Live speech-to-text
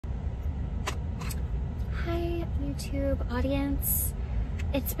Hi, YouTube audience.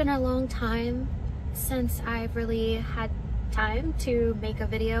 It's been a long time since I've really had time to make a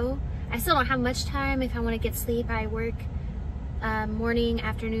video. I still don't have much time. If I want to get sleep, I work morning,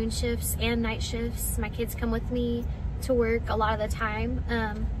 afternoon shifts, and night shifts. My kids come with me to work a lot of the time.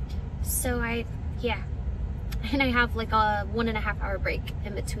 Yeah. And I have like a 1.5 hour break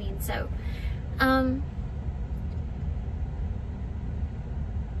in between. So,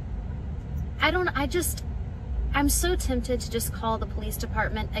 I'm so tempted to just call the police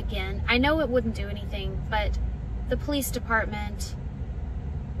department again. I know it wouldn't do anything, but the police department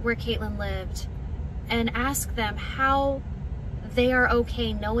where Katelyn lived, and ask them how they are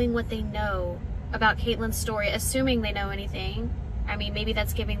okay knowing what they know about Katelyn's story, assuming they know anything. I mean, maybe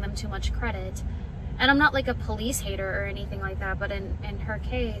that's giving them too much credit. And I'm not like a police hater or anything like that, but in her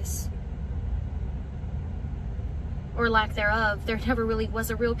case, or lack thereof, there never really was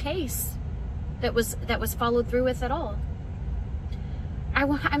a real case that was followed through with at all.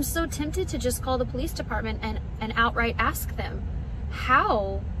 I'm so tempted to just call the police department and outright ask them,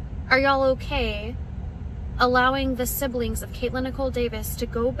 how are y'all okay allowing the siblings of Katelyn Nicole Davis to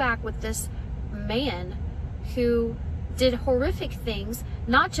go back with this man who did horrific things,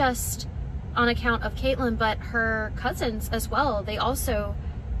 not just on account of Katelyn, but her cousins as well. They also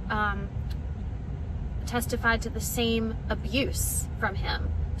testified to the same abuse from him,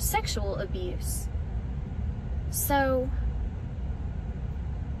 sexual abuse. So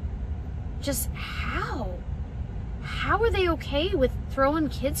just how are they okay with throwing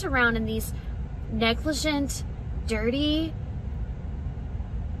kids around in these negligent, dirty,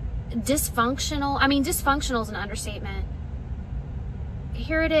 dysfunctional, I mean, dysfunctional is an understatement.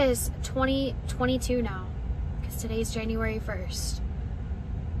 Here it is, 2022 now, because today's January 1st.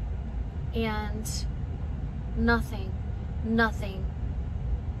 And nothing.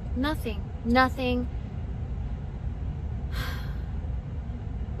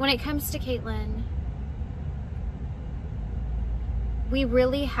 When it comes to Katelyn, we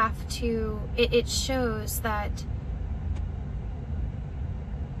really have to, it shows that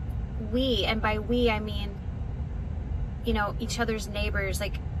we, and by we I mean, you know, each other's neighbors,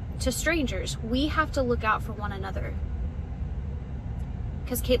 like to strangers, we have to look out for one another.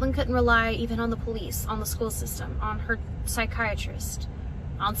 Because Katelyn couldn't rely even on the police, on the school system, on her psychiatrist,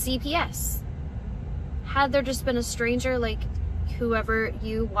 on CPS. Had there just been a stranger, like whoever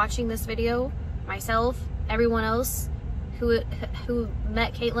you watching this video, myself, everyone else who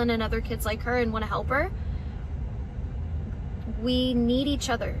met Katelyn and other kids like her and want to help her, we need each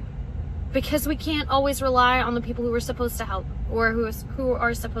other. Because we can't always rely on the people who are supposed to help or who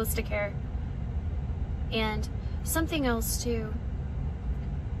are supposed to care. And something else too.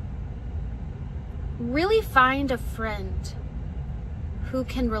 Really find a friend who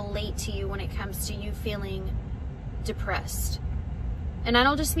can relate to you when it comes to you feeling depressed. And I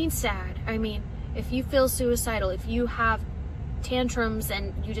don't just mean sad. I mean, if you feel suicidal, if you have tantrums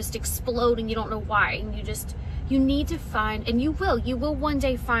and you just explode and you don't know why, and you need to find, and you will one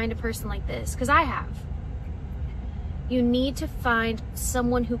day find a person like this, because I have. You need to find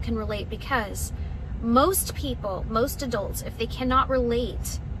someone who can relate, because most people, most adults, if they cannot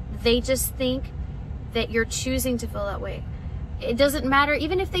relate, they just think that you're choosing to feel that way. It doesn't matter,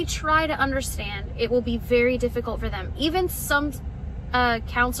 even if they try to understand, it will be very difficult for them. Even some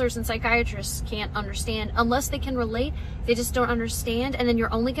counselors and psychiatrists can't understand unless they can relate. They just don't understand, and then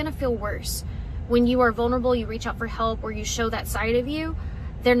you're only going to feel worse. When you are vulnerable, you reach out for help, or you show that side of you,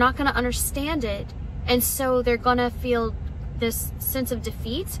 they're not going to understand it, and so they're going to feel this sense of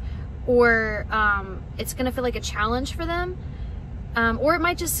defeat, or it's going to feel like a challenge for them, or it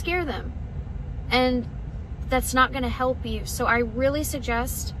might just scare them, and that's not going to help you. So I really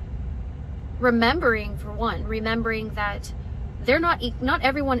suggest remembering, for one, that they're not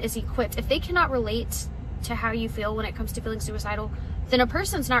everyone is equipped. If they cannot relate to how you feel when it comes to feeling suicidal, then a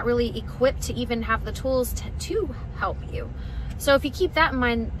person's not really equipped to even have the tools to help you. So if you keep that in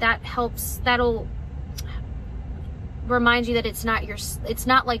mind, that helps. That'll remind you that it's not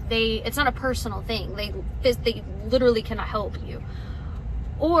a personal thing. They literally cannot help you.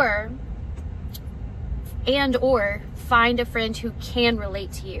 Or find a friend who can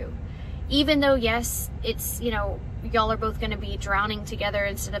relate to you. Even though, yes, it's, you know, y'all are both going to be drowning together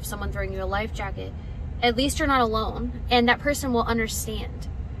instead of someone throwing you a life jacket. At least you're not alone, and that person will understand.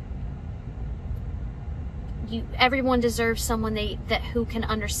 Everyone deserves someone who can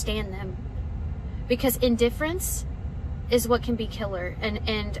understand them, because indifference is what can be killer.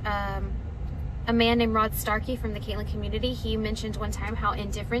 And a man named Rod Starkey from the Katelyn community, he mentioned one time how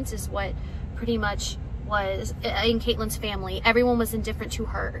indifference is what pretty much was in Katelyn's family. Everyone was indifferent to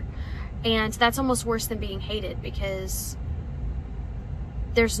her. And that's almost worse than being hated, because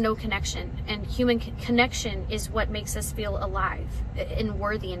there's no connection, and human connection is what makes us feel alive and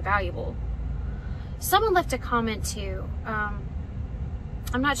worthy and valuable. Someone left a comment too.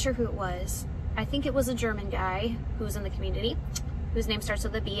 I'm not sure who it was. I think it was a German guy who's in the community, whose name starts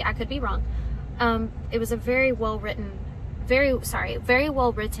with a B. I could be wrong. It was a very well written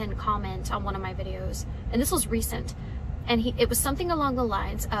comment on one of my videos, and this was recent, and it was something along the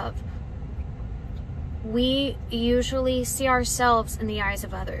lines of, we usually see ourselves in the eyes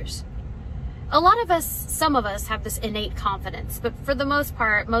of others. A lot of us, some of us have this innate confidence, but for the most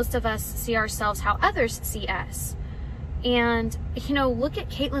part, most of us see ourselves how others see us. And, you know, look at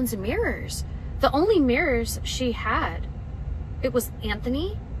Katelyn's mirrors. The only mirrors she had, it was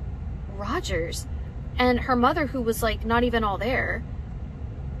Anthony, Rogers, and her mother, who was like not even all there.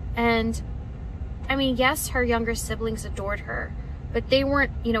 And I mean, yes, her younger siblings adored her, but they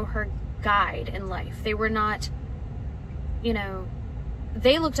weren't, you know, her guide in life. They were not, you know,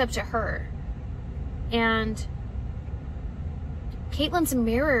 they looked up to her. And Katelyn's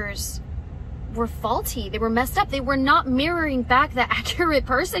mirrors were faulty. They were messed up. They were not mirroring back the accurate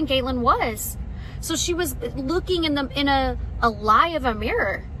person Katelyn was. So she was looking in a lie of a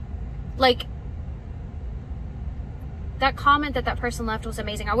mirror. Like, that comment that person left was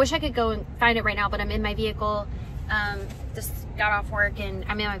amazing. I wish I could go and find it right now, but I'm in my vehicle. Just got off work and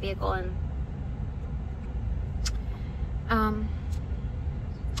I'm in my vehicle, and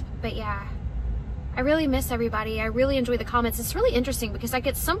but yeah, I really miss everybody. I really enjoy the comments. It's really interesting because I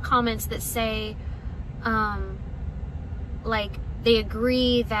get some comments that say like they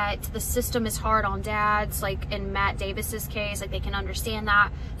agree that the system is hard on dads, like in Matt Davis's case, like they can understand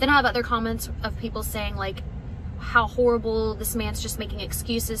that. Then I have other comments of people saying like how horrible, this man's just making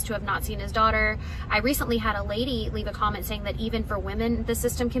excuses to have not seen his daughter. I recently had a lady leave a comment saying that even for women the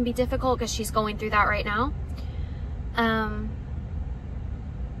system can be difficult because she's going through that right now.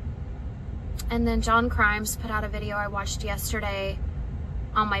 And then John Crimes put out a video I watched yesterday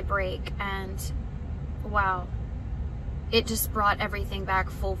on my break, and wow, it just brought everything back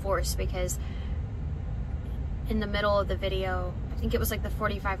full force, because in the middle of the video, I think it was like the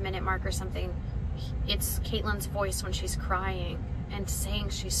 45-minute mark or something, it's Katelyn's voice when she's crying and saying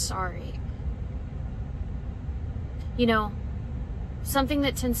she's sorry. You know, something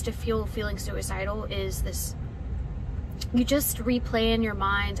that tends to fuel feeling suicidal is this, you just replay in your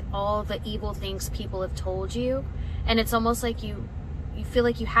mind all the evil things people have told you, and it's almost like you feel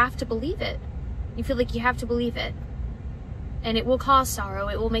like you have to believe it. You feel like you have to believe it. And it will cause sorrow.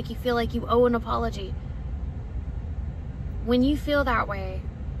 It will make you feel like you owe an apology. When you feel that way,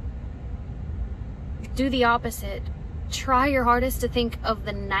 do the opposite. Try your hardest to think of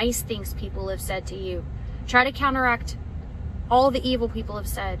the nice things people have said to you. Try to counteract all the evil people have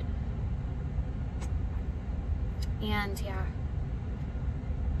said. And yeah,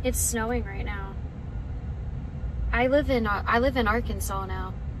 it's snowing right now. I live in Arkansas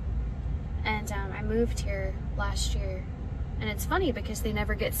now, and I moved here last year. And it's funny because they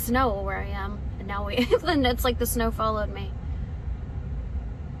never get snow where I am, and now and it's like the snow followed me.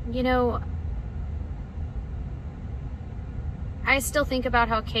 You know, I still think about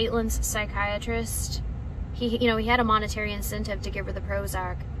how Katelyn's psychiatrist, he had a monetary incentive to give her the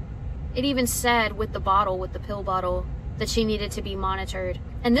Prozac. It even said with the pill bottle, that she needed to be monitored.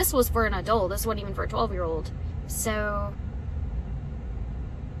 And this was for an adult. This wasn't even for a 12-year-old. So,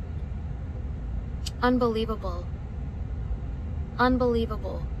 unbelievable.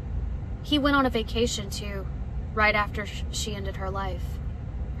 Unbelievable. He went on a vacation too, right after she ended her life.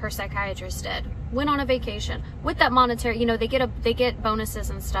 Her psychiatrist did. Went on a vacation with that monetary, you know, they get bonuses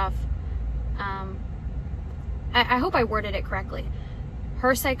and stuff. I hope I worded it correctly.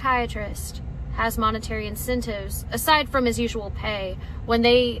 Her psychiatrist has monetary incentives aside from his usual pay. When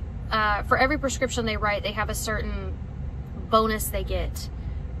they, for every prescription they write, they have a certain bonus they get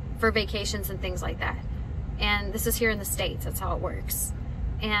for vacations and things like that. And this is here in the States. That's how it works.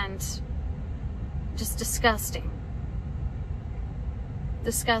 And just disgusting.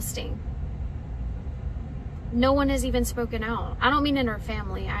 Disgusting. No one has even spoken out. I don't mean in her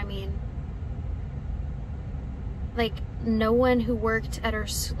family. I mean, like, no one who worked at her,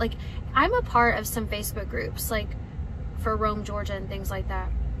 like, I'm a part of some Facebook groups, like, for Rome, Georgia and things like that.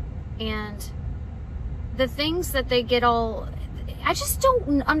 And the things that they get all, I just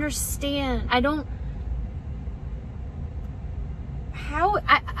don't understand. I don't, how,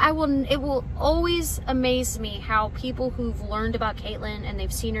 it will always amaze me how people who've learned about Katelyn and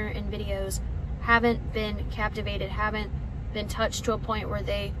they've seen her in videos haven't been captivated, haven't been touched to a point where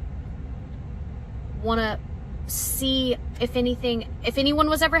they want to see if anyone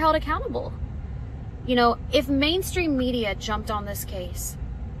was ever held accountable. You know, if mainstream media jumped on this case,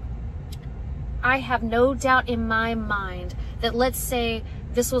 I have no doubt in my mind that, let's say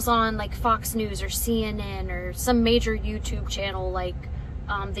this was on like Fox News or CNN or some major YouTube channel like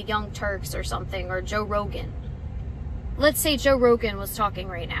the Young Turks or something, or Joe Rogan. Let's say Joe Rogan was talking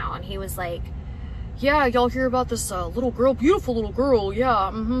right now and he was like, yeah, y'all hear about this little girl, beautiful little girl,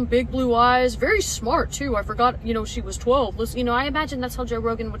 yeah, big blue eyes, very smart too, I forgot, you know, she was 12. Listen, you know, I imagine that's how Joe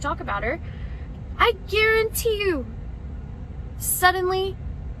Rogan would talk about her. I guarantee you, suddenly,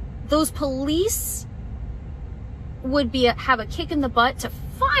 those police would have a kick in the butt to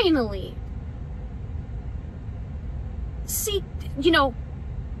finally see, you know,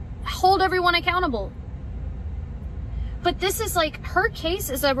 hold everyone accountable. But this is like, her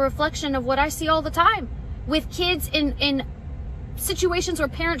case is a reflection of what I see all the time with kids in situations where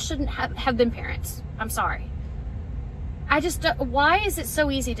parents shouldn't have been parents. I'm sorry. Why is it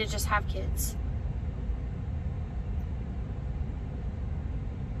so easy to just have kids?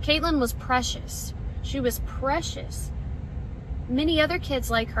 Katelyn was precious. She was precious. Many other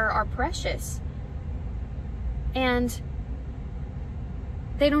kids like her are precious. And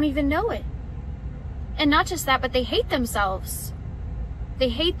they don't even know it. And not just that, but they hate themselves. They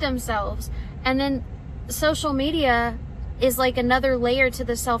hate themselves. And then social media is like another layer to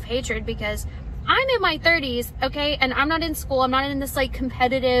the self-hatred, because I'm in my 30s, okay? And I'm not in school. I'm not in this like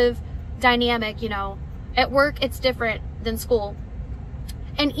competitive dynamic, you know. At work, it's different than school.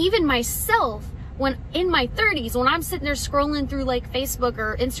 And even myself, when in my 30s, when I'm sitting there scrolling through like Facebook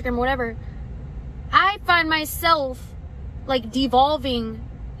or Instagram or whatever, I find myself like devolving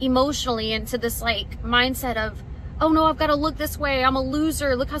emotionally into this like mindset of, oh no, I've got to look this way, I'm a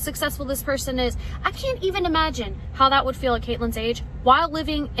loser, look how successful this person is. I can't even imagine how that would feel at Katelyn's age, while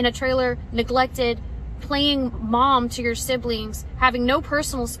living in a trailer, neglected, playing mom to your siblings, having no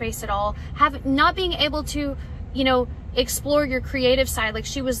personal space at all, not being able to, you know, explore your creative side. Like,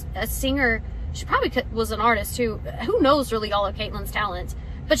 she was a singer, she probably was an artist too, who knows really all of Katelyn's talents,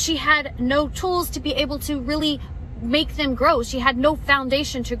 but she had no tools to be able to really make them grow. She had no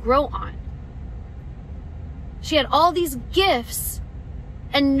foundation to grow on. She had all these gifts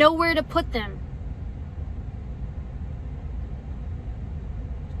and nowhere to put them.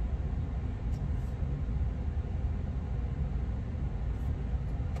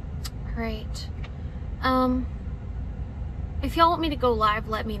 All right. If y'all want me to go live,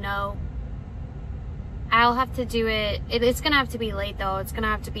 let me know. I'll have to do it. It's gonna have to be late though. It's gonna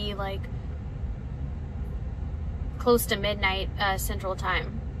have to be like close to midnight Central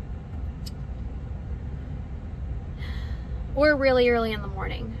Time, or really early in the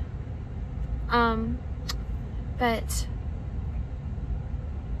morning. But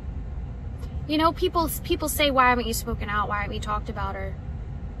you know, people say, why haven't you spoken out? Why haven't you talked about her?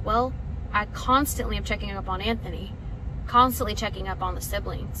 Well, I constantly am checking up on Anthony, constantly checking up on the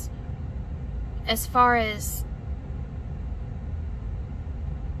siblings. As far as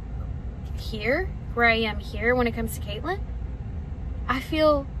here, where I am here when it comes to Katelyn, I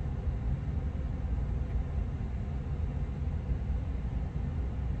feel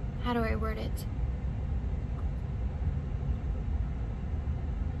how do I word it?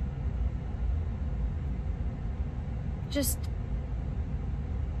 Just,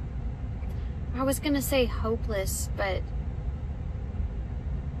 I was gonna say hopeless, but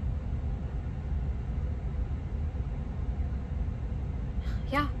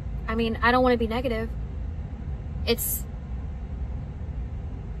yeah, I mean, I don't want to be negative.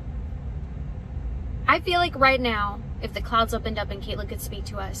 I feel like right now, if the clouds opened up and Katelyn could speak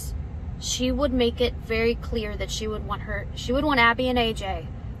to us, she would make it very clear that she would want Abby and AJ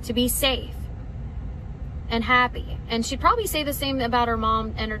to be safe and happy. And she'd probably say the same about her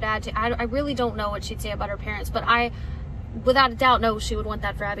mom and her dad too. I really don't know what she'd say about her parents, but I, without a doubt, know she would want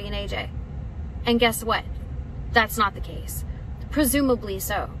that for Abby and AJ. And guess what? That's not the case. Presumably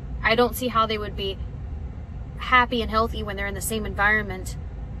so. I don't see how they would be happy and healthy when they're in the same environment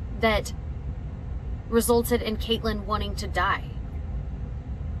that resulted in Katelyn wanting to die.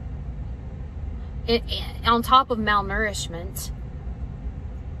 On top of malnourishment.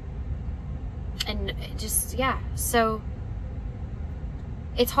 And just, yeah. So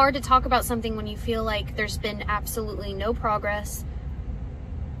it's hard to talk about something when you feel like there's been absolutely no progress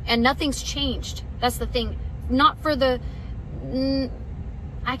and nothing's changed. That's the thing. Not for the,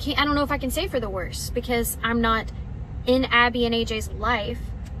 I don't know if I can say for the worse, because I'm not in Abby and AJ's life.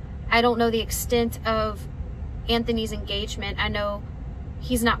 I don't know the extent of Anthony's engagement. I know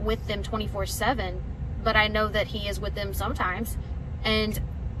he's not with them 24/7, but I know that he is with them sometimes. And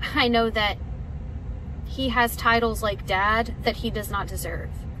I know that he has titles like dad that he does not deserve.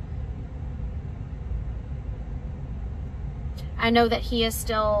 I know that he is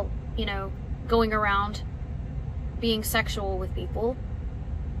still, you know, going around being sexual with people.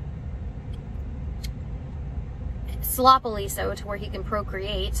 Sloppily so, to where he can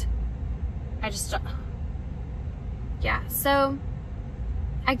procreate. Yeah, so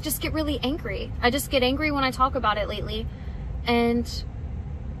I just get really angry. I just get angry when I talk about it lately. And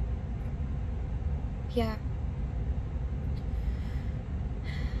yeah.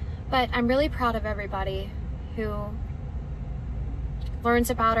 But I'm really proud of everybody who learns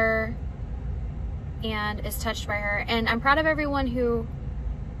about her and is touched by her. And I'm proud of everyone who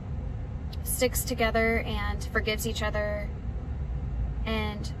sticks together and forgives each other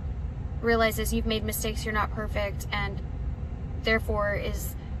and realizes you've made mistakes, you're not perfect, and therefore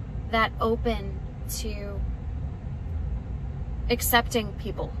is that open to accepting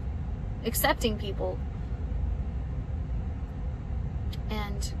people.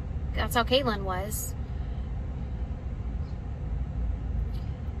 And that's how Katelyn was.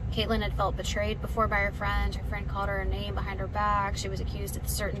 Katelyn had felt betrayed before by her friend. Her friend called her a name behind her back. She was accused of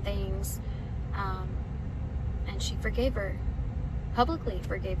certain things. And she forgave her. Publicly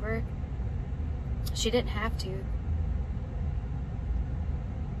forgave her. She didn't have to.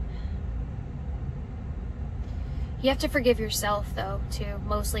 You have to forgive yourself, though, too,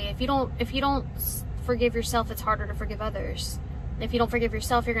 mostly. If you don't forgive yourself, it's harder to forgive others. If you don't forgive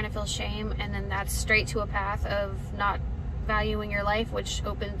yourself, you're going to feel shame, and then that's straight to a path of not valuing your life, which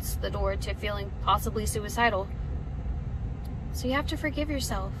opens the door to feeling possibly suicidal. So you have to forgive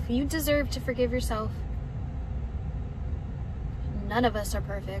yourself. You deserve to forgive yourself. None of us are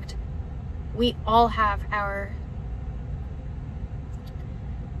perfect. We all have our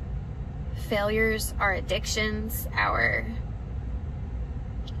failures, our addictions, our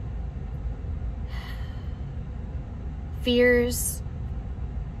fears,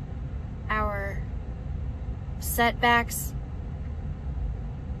 our setbacks,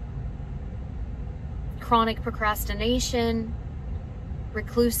 chronic procrastination,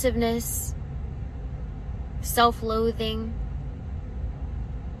 reclusiveness, self-loathing.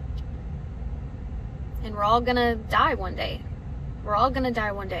 And we're all gonna die one day. We're all gonna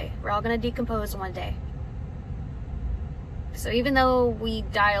die one day. We're all gonna decompose one day. So even though we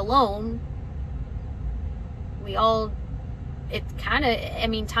die alone, we all, it kind of, I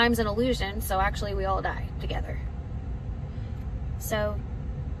mean, time's an illusion, so actually we all die together. So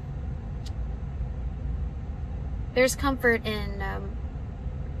there's comfort in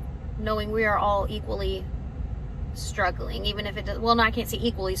knowing we are all equally struggling, even if it does, well, no, I can't say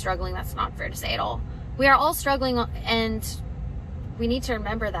equally struggling, that's not fair to say at all. We are all struggling, and we need to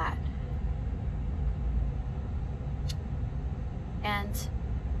remember that. And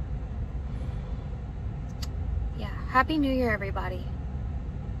yeah, Happy New Year, everybody.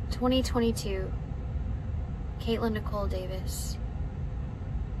 2022. Katelyn Nicole Davis.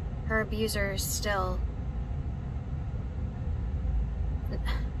 Her abuser is still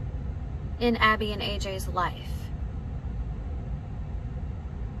in Abby and AJ's life.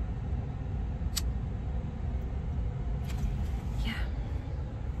 Yeah.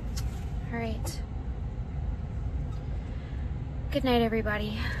 All right. Good night,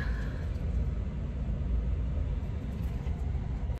 everybody.